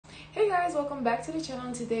Hey guys, welcome back to the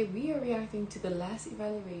channel. Today we are reacting to the last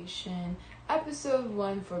evaluation, episode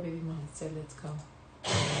 1 for BABYMONSTER. Let's go.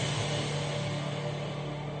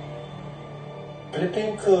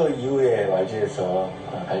 블랙핑크 이후에 YG에서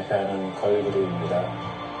발표하는 걸그룹입니다.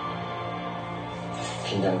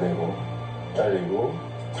 긴장되고 떨리고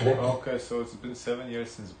블랙. Okay, so it's been 7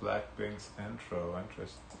 years since Blackpink's intro.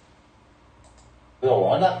 Interesting.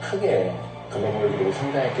 워낙 크게 글로벌으로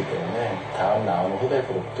성장했기 때문에 다음 나오는 후배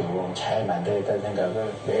그룹도 잘 만들겠다는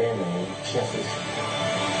생각을 매일매일 신경 쓰고 있습니다.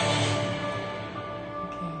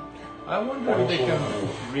 I wonder if they can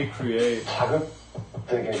recreate.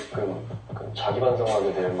 자극되게끔 자기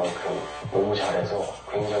반성하게 될 만큼 너무 잘해서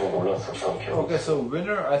굉장히 놀랐었던 기억이 Okay, so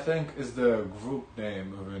winner I think is the group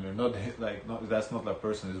name of winner. Not that's not that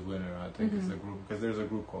person is winner. I think it's the group because there's a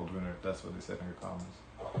group called winner. That's what they said in the comments.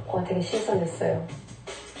 되게 신선했어요.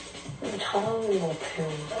 잘하는 것 같아요.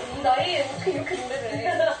 이 나이에 어떻게 이렇게 노래를 해?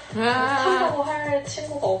 못한다고 할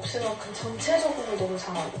친구가 없을 만큼 전체적으로 너무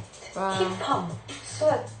잘하는 것 같아요. 힙함,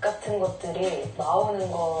 스웻 같은 것들이 나오는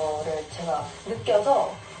거를 제가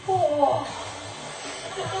느껴서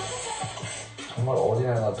정말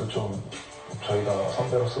어디나 가도 좀 저희가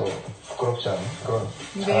선배로서 부끄럽지 않은 그런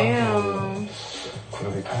잘하는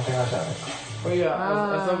그룹이 탄생하지 않을까. But yeah,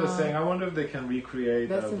 as I was saying, I wonder if they can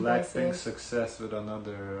recreate impressive. Blackpink's success with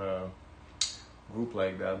another group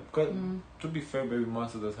like that. Because to be fair,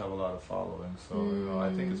 BABYMONSTER does have a lot of following, so you know,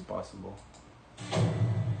 I think it's possible.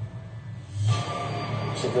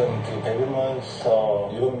 지금 그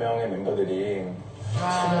베이비몬스터 7명의 멤버들이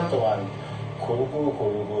수년 동안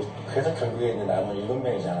고르고 그래서 결국에 이제 남은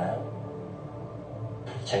 7명이잖아요.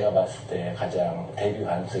 제가 봤을 때 가장 데뷔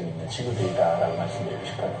가능성이 있는 친구들이다라고 말씀드리고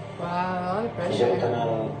싶어요.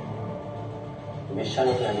 이제부터는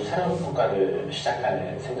미션이 그냥 새로운 국가를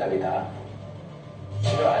시작할 생각이다.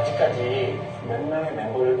 지금 아직까지 몇 명의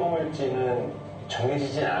멤버를 뽑을지는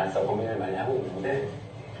정해지진 않아서 고민을 많이 하고 있는데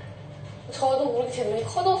저도 모르게 제 눈이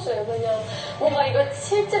커졌어요. 그냥 뭔가 이걸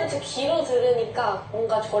실제로 제 귀로 들으니까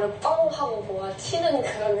뭔가 저를 뻥 하고 뭔가 치는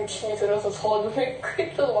그런 느낌이 들어서 저 눈에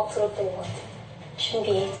크게 뜨고 막 들었던 것 같아요.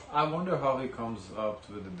 I wonder how he comes up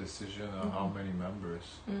with the decision on how many members.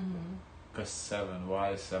 Because 7,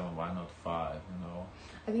 why 7? Why not 5? You know.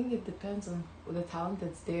 I think it depends on the talent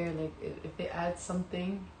that's there. Like if they add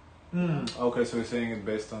something. Okay, so you're saying it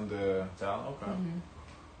based on the talent. Okay.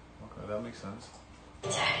 Okay, that makes sense.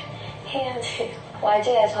 잘 해야 돼요.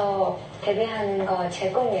 YG에서 데뷔하는 거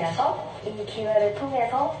제 꿈이라서 이 기회를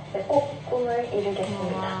통해서 꼭 꿈을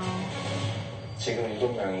이루겠습니다. 지금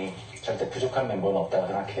 7명이 절대 부족한 멤버는 없다고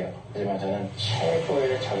생각해요. 하지만 저는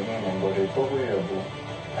최고의 젊은 멤버를 뽑으려고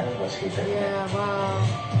하는 것이기 때문에. Yeah,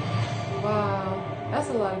 wow. That's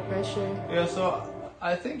a lot of pressure. Yeah, so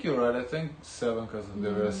I think you're right. I think 7 because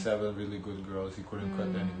there were 7 really good girls. He couldn't cut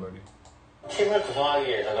anybody. 팀을 구성하기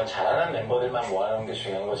위해서는 잘하는 멤버들만 모아놓은 게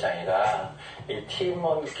중요한 것이 아니라 이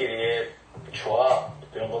팀원끼리의 조합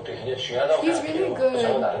이런 것도 굉장히 중요하다고 생각해요.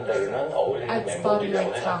 저 나름대로는 어울리는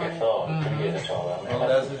멤버들이라고 생각해서 그렇게 해서 조합을 한번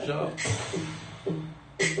해봤습니다. That's a job.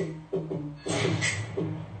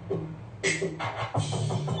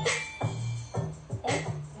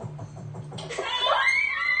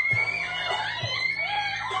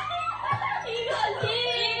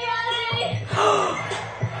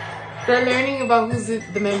 They're learning about who's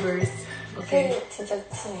the members. Okay. 진짜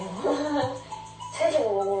좋네요. 셋이고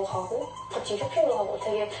먹으러 가고 같이 쇼핑도 하고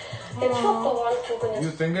되게 추억도 많고 그냥.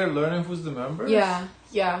 You think they're learning who's the members? Yeah.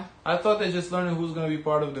 I thought they're just learning who's going to be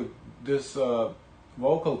part of this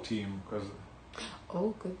vocal team. Cause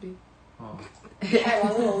Oh, could be. 잘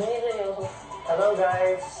맞는 언니들이어서. Hello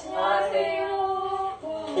guys. 안녕하세요.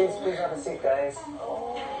 Please have a seat guys.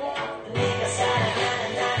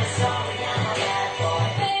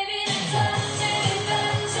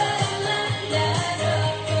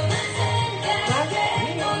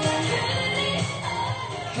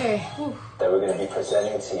 Okay. That we're going to be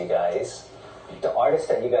presenting to you guys. The artist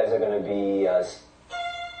that you guys are going to be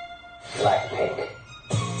Blackpink.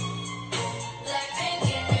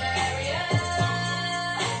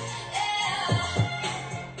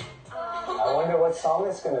 I wonder what song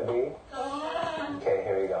it's going to be. Okay,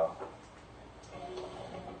 here we go.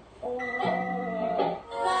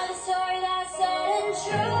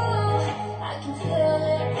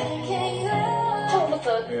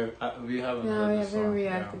 we haven't No, heard we the haven't song.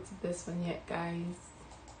 reacted to this one yet, guys.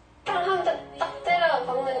 딱 때려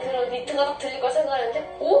박는 그런 비트가 딱 들릴 걸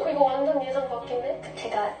생각했는데 오? 이거 완전 예상 바뀐데?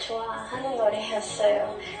 제가 좋아하는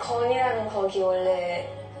노래였어요. 건이라는 곡이 원래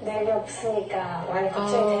랩이 없으니까 많이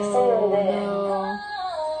걱정이 됐었는데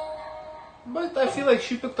But I feel like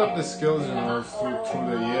she picked up the skills, you know, through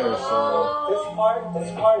the years. So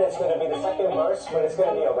This part is going to be the second verse, but it's going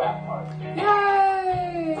to be a rap part.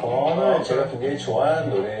 Yay! 건을 제가 굉장히 좋아하는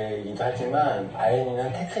노래이기도 하지만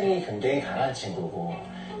아연이는 테크닉이 굉장히 강한 친구고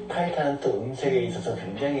파이타는 또 음색에 있어서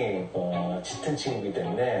굉장히 짙은 친구이기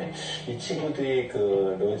때문에 이 친구들이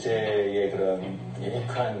그 로제의 그런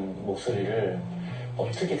유니크한 목소리를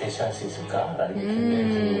어떻게 대체할 수 있을까라는 게 굉장히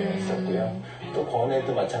궁금했었고요. 또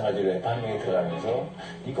권에도 마찬가지로 랩 한 명이 들어가면서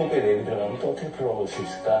이 곡에 랩이 들어가면 또 어떻게 풀어볼 수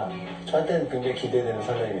있을까? 저한테는 굉장히 기대되는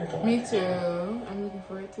설렘이었던 것 같아요. Me too. I'm looking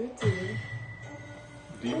forward to it too.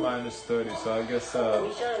 D-30, so I guess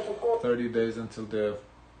 30 days until the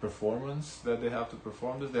performance that they have to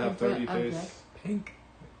perform this. They have 30 days. Blackpink.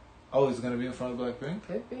 Oh, it's gonna be in front of Blackpink?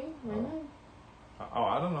 Could be. Why not? Oh,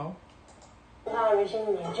 I don't know. 사람이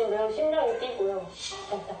지금 매우 심장이 뛰고요.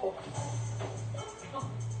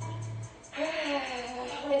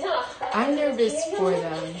 괜찮아. I'm nervous for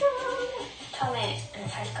them. 처음에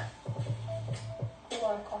할까? 이거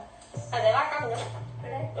할까? 아, 내가 할까 그냥?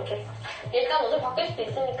 그래? 오케이. 일단 오늘 바뀔 수도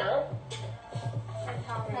있으니까.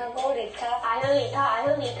 하고 리타.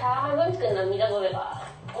 아현 리타 하면 끝납니다 노래가.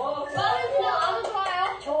 그냥 아주 좋아요.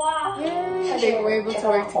 좋아. Yeah, they were able to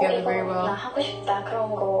work together very 나 well. 하고 싶다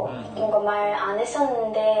그런 거 뭔가 말 안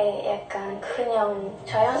했었는데 약간 그냥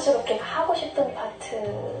자연스럽게 하고 싶은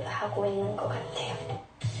파트 하고 있는 것 같아요.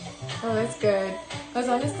 Oh, that's good. Because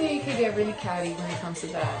honestly, it could get really catty when it comes to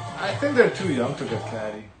that. I think they're too young to get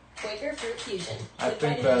catty. Quaker Fruit Fusion. I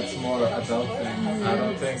think that's more adult thing. I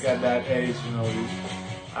don't think at that age, you know,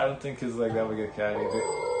 I don't think kids like that would get catty.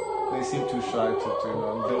 They seem too shy to you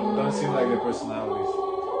know, they don't seem like their personalities.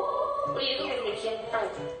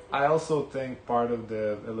 I also think part of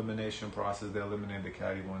the elimination process, they eliminate the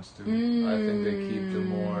catty ones too. I think they keep the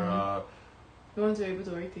more... The ones who are able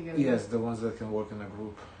to work together. yes, the ones that can work in a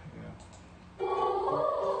group. Yeah.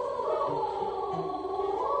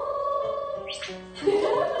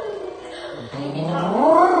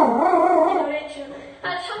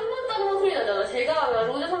 아, 창문 닦는 소리 나잖아. 제가 하면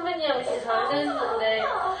로제 선배님이랑 진짜 잘 되시는데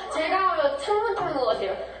제가 하면 창문 닦는 것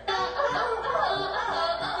같아요.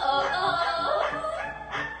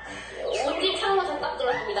 온디 창문 잘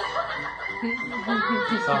닦들었습니다.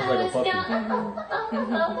 Sounds like a puppy.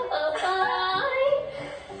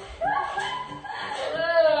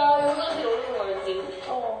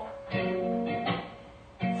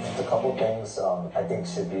 A couple things I think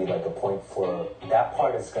should be like a point for that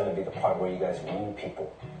part is going to be the part where you guys woo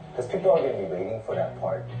people, because people are going to be waiting for that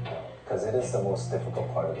part, because it is the most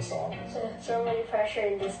difficult part of the song. So many pressure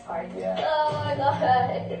in this part. Yeah. Oh my god.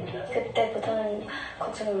 그때부터는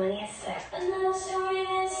걱정을 많이 했어요.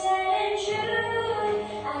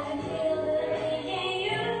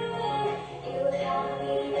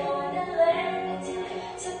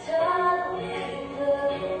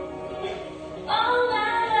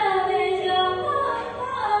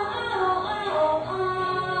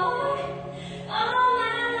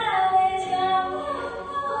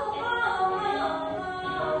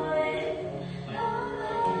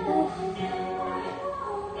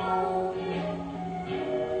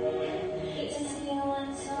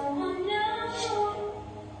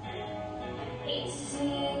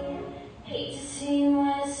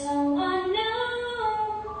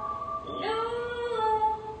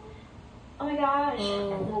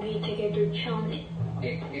 목이 되게 불편해.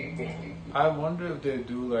 I wonder if they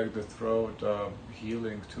do like the throat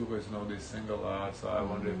healing too, because you know they sing a lot. So I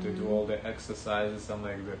wonder if they do all the exercises and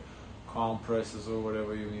like the compresses or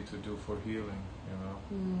whatever you need to do for healing. You know.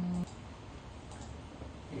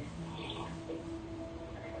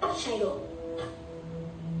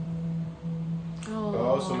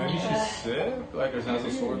 Oh, so maybe she's sick? Like she has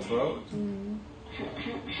a sore throat?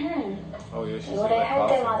 Oh yeah, she's 노래할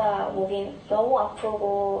like 때마다 목이 너무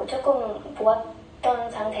아프고 조금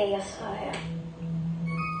부었던 상태였어요.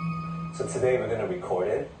 So today we're going to record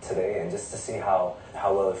it today, and just to see how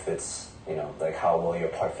well it fits, you know, like how well your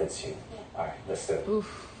part fits you. All right, let's do it.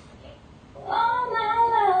 Oof. All my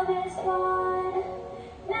love is gone.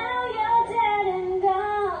 Now you're dead and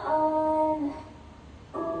gone.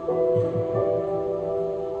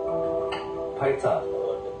 Paita,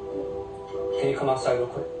 can you come outside real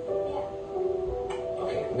quick?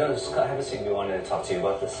 Okay, no, just have a seat. We wanted to talk to you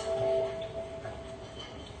about this.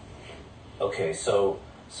 Okay, so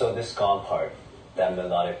this gone part, that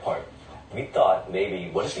melodic part, we thought maybe,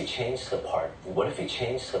 what if we change the part? What if we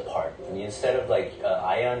change the part? And instead of like,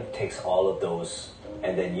 Ayan takes all of those,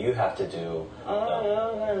 and then you have to do, all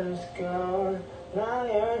your love is gone, now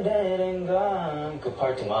you're dead and gone. Good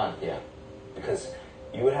part to man, yeah. Because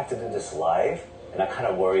you would have to do this live, And I kind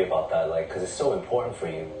of worry about that, like, because it's so important for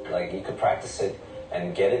you. Like, you could practice it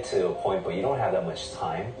and get it to a point, but you don't have that much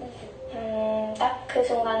time. 딱 그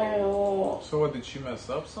순간은 너무. So what, did she mess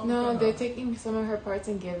up something? No, they're taking some of her parts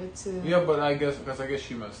and give it to. Yeah, but I guess because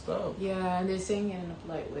she messed up. Yeah, and they're saying it in a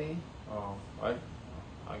polite way. Oh, I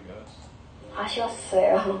guess.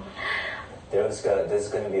 아쉬웠어요. There's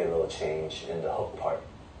going to be a little change in the hook part.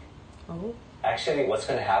 Oh. Actually, what's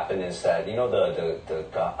going to happen is that, you know, the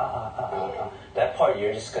that part,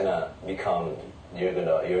 you're just going to become, you're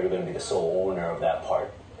gonna be the sole owner of that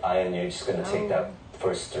part. And you're just going to take that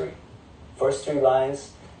first three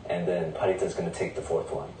lines, and then Parita's going to take the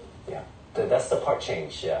fourth one. Yeah. That's the part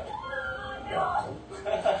change, yeah.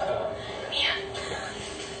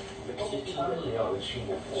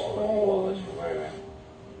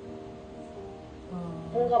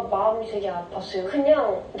 뭔가 마음이 되게 아팠어요.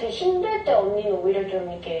 그냥 되게 힘들 때 언니는 오히려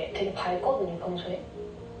좀 이렇게 되게 밝거든요, 평소에.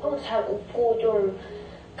 항상 잘 웃고 좀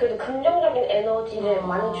그래도 긍정적인 에너지를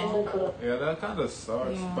많이 주는 그런. Yeah, that kind of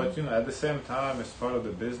sucks. Yeah. But you know, at the same time, it's part of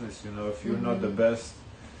the business. You know, if you're not the best,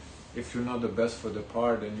 for the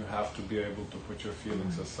part, then you have to be able to put your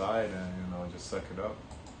feelings aside and just suck it up.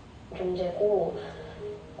 존재고,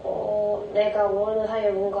 내가 오는 사이에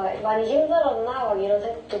뭔가 많이 힘들었나 막 이런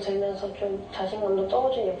생각도 들면서 좀 자신감도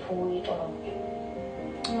떨어진 게 보이더라고요.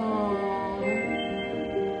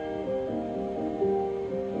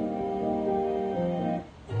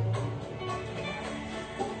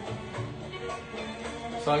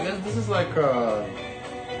 So I guess this is like a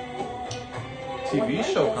TV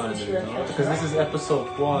show kind of, because this is episode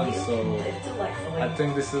 1, so I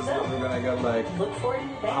think we're gonna get like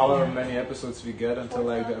however many episodes we get until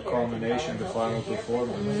like the culmination, the final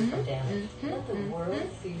performance.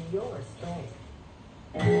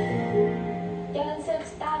 연습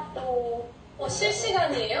스타트.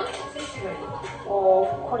 실시간이에요?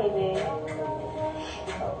 보컬이네.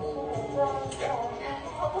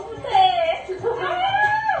 어떡해.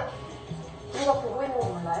 누가 보고 있는 거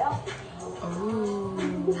몰라요?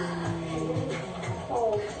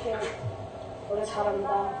 어떡해. 노래 잘한다.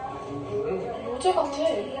 로제 같아,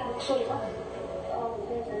 목소리가.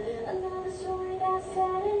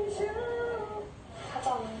 가장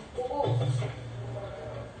보고.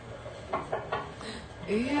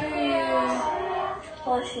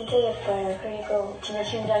 와, 진짜 예뻐요. 그리고 진짜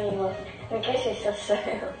심장이 막 느낄 수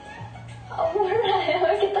있었어요. 몰라요.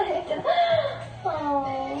 왜 이렇게 떨리죠?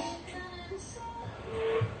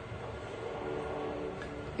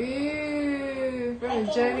 Ew, from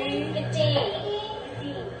Jenny.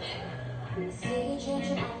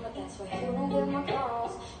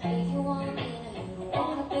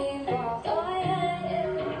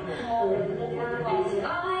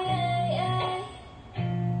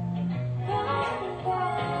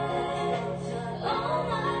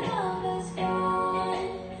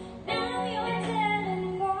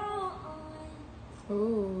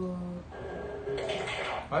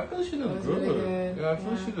 I feel she did good. Really good. Yeah, I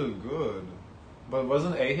feel she did good. But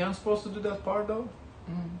wasn't Ahyun supposed to do that part though?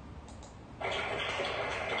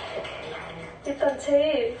 일단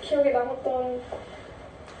제일 기억에 남았던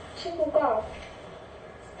친구가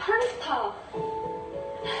파리타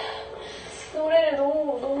노래를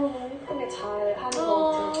너무 예쁘게 잘 하는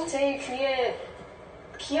것 같아요. 제일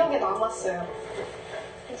기억에 남았어요.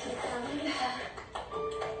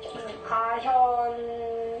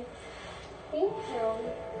 아현이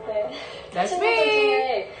네. That's 친구들 me.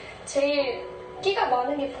 중에 제일 끼가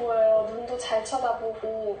많은 게 보여요. 눈도 잘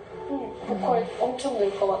쳐다보고 보컬 엄청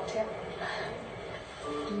늘 것 같아요.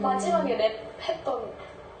 마지막에 랩했던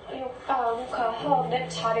루카 랩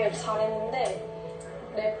잘했는데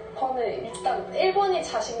래퍼는 일단 1번이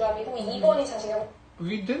자신감이고 2번이 자신감.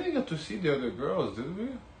 We didn't get to see the other girls, did we?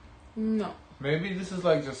 No. Maybe this is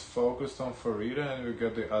like just focused on Farida and we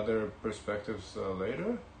get the other perspectives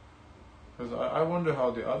later? Because I wonder how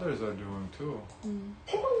the others are doing too.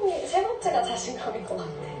 세 번째가 자신감인 것 같아.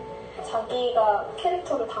 자기가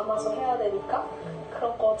캐릭터를 담아서 해야 되니까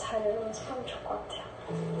그런 거 잘 연습하면 좋을 것 같아요.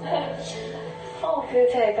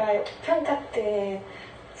 그리고 제가 평가 때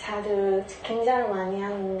자주 긴장을 많이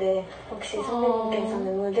하는데 혹시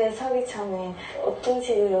선배님께서는 무대에 서기 전에 어떤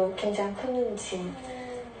식으로 긴장 푸는지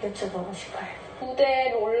여쭤보고 싶어요.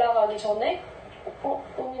 무대로 올라가기 전에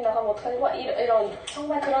오늘 나가면 어떡하지? 막 이런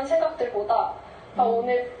정말 그런 생각들보다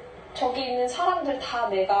오늘 저기 있는 사람들 다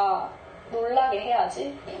내가 놀라게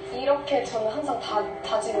해야지 이렇게 저는 항상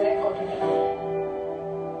다짐을 했거든요.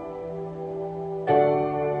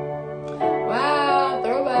 Wow,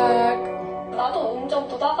 throwback. 나도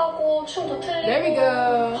운전도 나가고 맞추고 춤도 틀리고 There we go.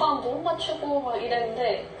 화음도 못 맞추고 막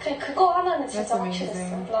이랬는데 그냥 그거 하나는 진짜 That's 확실했어.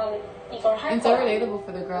 amazing. 난 이걸 할 It's so 거야. relatable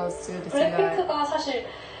for the girls too to see that. 블랙핑크가 사실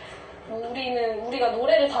우리가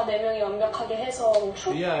노래를 다 4명이 완벽하게 해서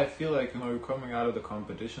춤 Yeah, I feel like you're coming out of the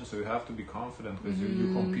competition, so you have to be confident because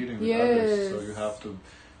you're competing with others. So you have to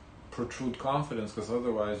protrude confidence because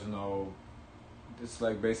otherwise, it's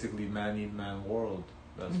like basically man eat man world.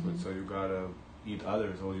 That's what. So you gotta eat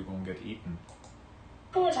others, or you're gonna get eaten.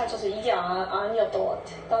 춤을 잘 춰서 이게 아니었던 것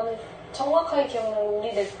같아. 나는 정확하게 기억나는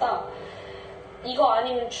우리 냈다. 이거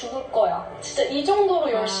아니면 죽을 거야. 진짜 이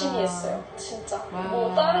정도로 열심히 했어요. 진짜.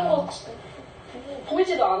 뭐 다른 거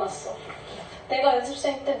보이지도 않았어. 내가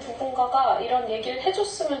연습생 때 누군가가 이런 얘기를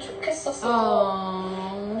해줬으면 좋겠었어.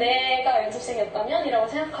 내가 연습생이었다면? 이라고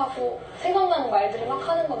생각하고 생각나는 말들을 막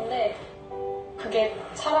하는 건데 그게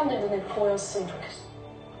사람들 눈에 보였으면 좋겠어.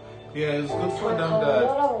 Yeah, it's good for them that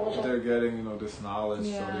they're getting, this knowledge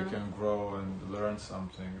so they can grow and learn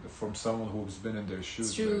something from someone who's been in their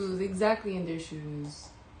shoes. Shoes, exactly in their shoes.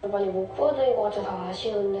 많이 못 보여드린 것 같아서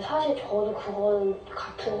아쉬운데 사실 저도 그거는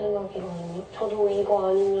같은 생각이거든요. 저도 이거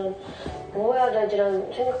아니면 뭐 해야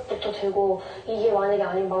되지라는 생각부터 들고 이게 만약에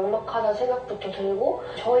아니면 막막하다는 생각부터 들고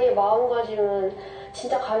저희의 마음가짐은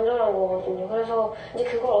진짜 간절한 거거든요. 그래서 이제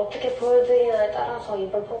그걸 어떻게 보여드리냐에 따라서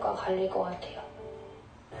이번 평가가 갈릴 것 같아요.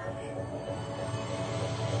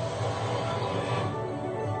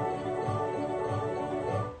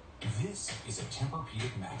 This is a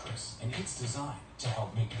Tempur-Pedic mattress, and it's designed to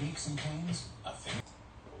help make aches and pains a thing.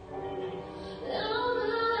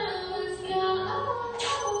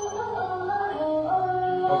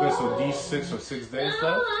 Okay, so these 6 or 6 days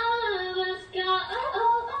left?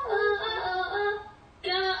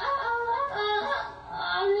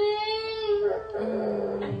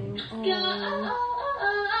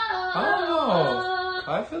 I don't know.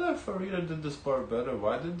 I feel like Farida did this part better.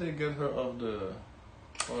 Why did they get her off the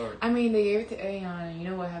part? I mean, they gave it to Aeon, and you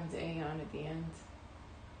know what happened to Aeon at the end?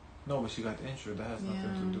 No, but she got injured. That has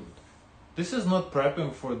nothing to do with it. This is not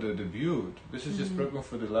prepping for the debut. This is just prepping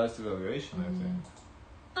for the last evaluation, I think.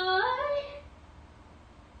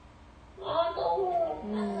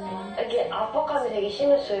 이게 압박감이 되게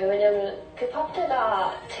심했어요. 왜냐면 그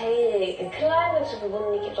파트가 제일 클라이맥스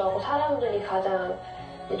부분이기도 하고 사람들이 가장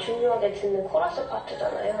중요하게 듣는 코러스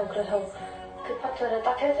파트잖아요. 그래서 그 파트를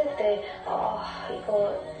딱 했을 때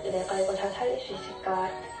내가 이거 잘 살릴 수 있을까?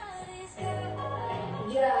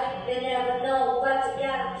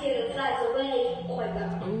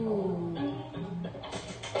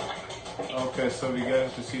 Okay, so we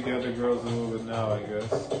get to see the other girls a little bit now, I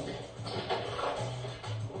guess.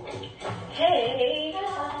 Hey.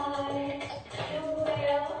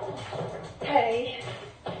 Hey.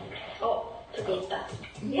 저기 있다.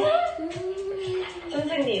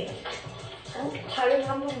 선생님. 자료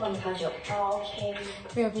한 번만 봐줘.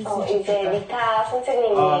 오케이. 이제 리타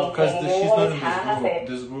선생님이 Because she's not in 다 하세요.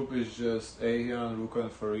 this group. This group is just Ahyun, Ruka,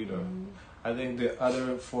 and Farida. I think the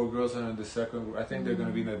other 4 girls are in the second group. I think they're going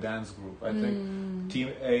to be in a dance group. I think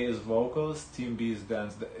Team A is vocals, Team B is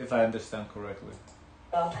dance, if I understand correctly.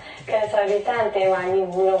 그래서 리타한테 많이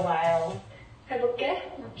물어봐요. 해볼게.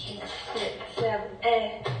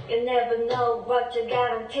 You never know what you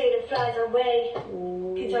got until it flies away.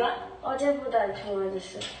 괜찮아? 어제보다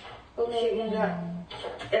좋아졌어. 혹시 뭔가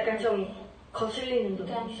약간 좀 거슬리는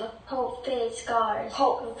부분 있어? Hope face scars.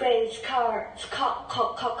 Hope face scars. Scars.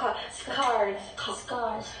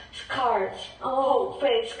 Hope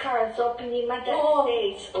face scars opening my dark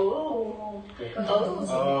days. Oh,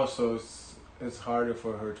 so it's harder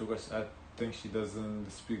for her to, because I think she doesn't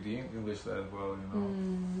speak the English that well,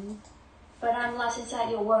 But I'm lost inside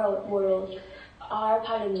your world. R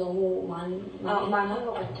발음 너무 많은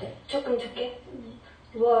것 같아. 조금 줄게.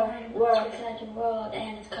 World inside your world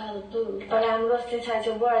and it's colored blue. But I'm lost inside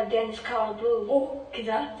your world and it's colored blue. 오,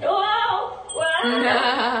 괜찮아? 와우!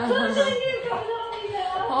 선생님 감사합니다.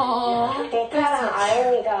 리타랑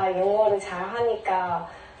아연이가 영어를 잘하니까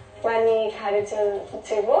많이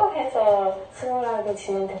가르쳐주고 해서 수월하게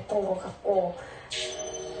진행됐던 것 같고.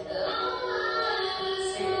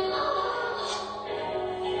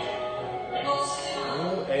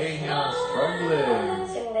 Ahyun struggling.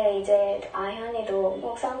 근데 이제 아현이도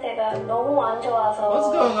목 상태가 너무 안 좋아서. What's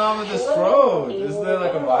going on with this throat? Is there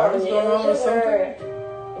like a virus going on or something?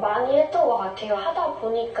 많이 했던 것 같아요. 하다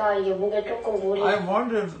보니까 이게 목에 조금 무리. I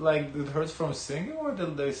wonder if it hurts from singing or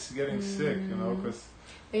they're getting sick, because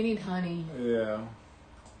they need honey. Yeah.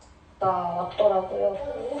 왔더라고요.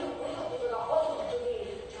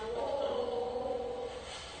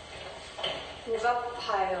 누가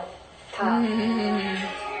봐요? 다.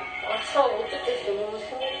 와서 어떻게 너무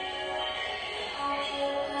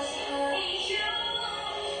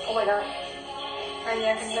오 마이 갓.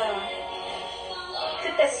 아니야, 괜찮아.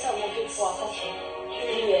 그때부터 목이 좋았었어.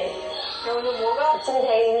 위에. 너는 뭐가?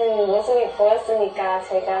 걱정돼 있는 모습이 보였으니까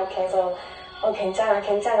제가 계속 괜찮아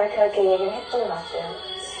그렇게 얘기를 했던 것 같아요.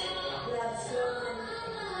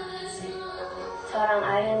 저랑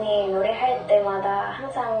아현이 노래할 때마다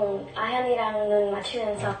항상 아현이랑 눈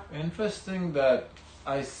맞추면서 Interesting that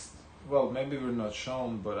well, maybe we're not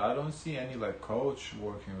shown, but I don't see any like coach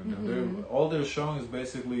working with them. All they're showing is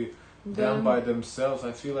basically them by themselves.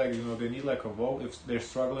 I feel like, you know, they need like a vote. If they're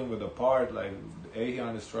struggling with a part, like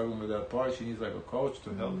Aehyun is struggling with that part, she needs like a coach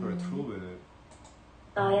to help her through with it.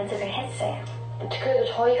 연습을 했어요. 그래도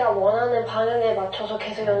저희가 원하는 방향에 맞춰서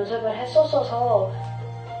계속 연습을 했었어서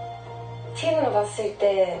팀으로 봤을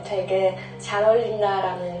때 되게 잘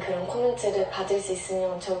어울린다라는 그런 코멘트를 받을 수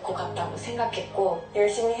있으면 좋을 것 같다고 생각했고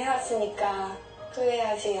열심히 해왔으니까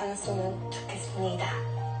후회하지 않았으면 좋겠습니다.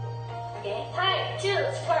 오케이, 5, 2, 1,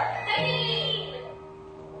 파이팅!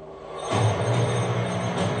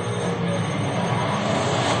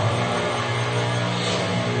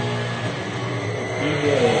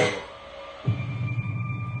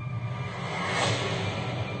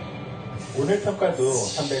 오늘 평가도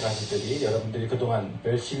선배 가수들이 여러분들이 그동안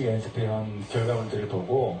열심히 연습해온 결과물들을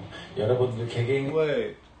보고 여러분들 개개인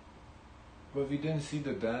Wait, but we didn't see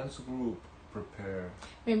the dance group prepare.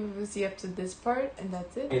 Maybe we'll see up to this part and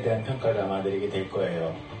that's it. 에 대한 평가를 아마 내리게 될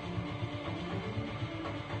거예요.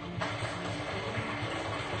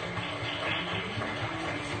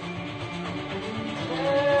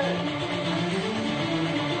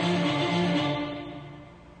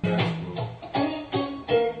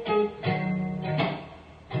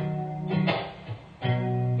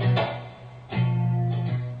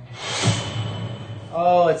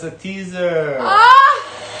 Oh, it's a teaser!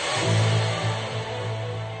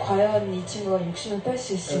 과연 이 친구가 욕심을 뺄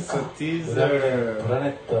수 It's a 있을까? teaser!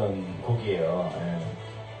 불안했던 곡이에요.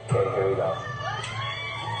 Okay, here we go.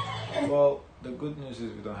 Well, the good news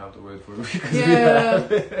is we don't have to wait for it because we Yeah,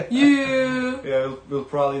 have it. you. Yeah, we'll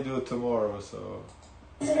probably do it tomorrow, so.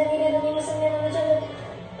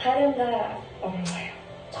 다른가 없나요?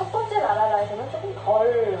 첫 번째 라라라에서는 조금 덜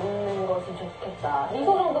웃는 것이 좋겠다.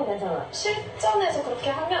 이거 정도는 괜찮아. 실전에서 그렇게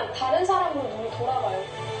하면 다른 사람으로 눈이 돌아가요.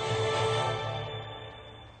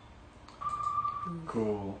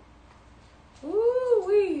 Cool.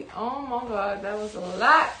 Ooh, oh my god, that was a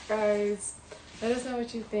lot, guys. Let us know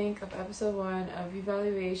what you think of episode 1 of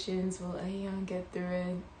Evaluations. Will Aehyun get through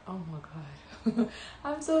it? Oh my god.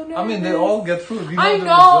 I'm so nervous. I mean, they all get through. We I the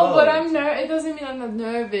know, but result. it doesn't mean I'm not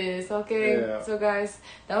nervous, okay? Yeah. So guys,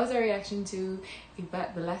 that was our reaction to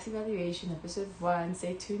the last evaluation, episode 1.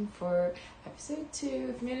 Stay tuned for episode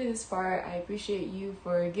 2. If you made it this far, I appreciate you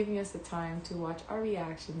for giving us the time to watch our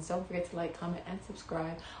reactions. Don't forget to like, comment, and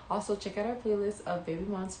subscribe. Also, check out our playlist of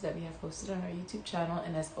BABYMONSTER that we have posted on our YouTube channel.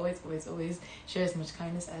 And as always, share as much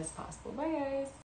kindness as possible. Bye, guys.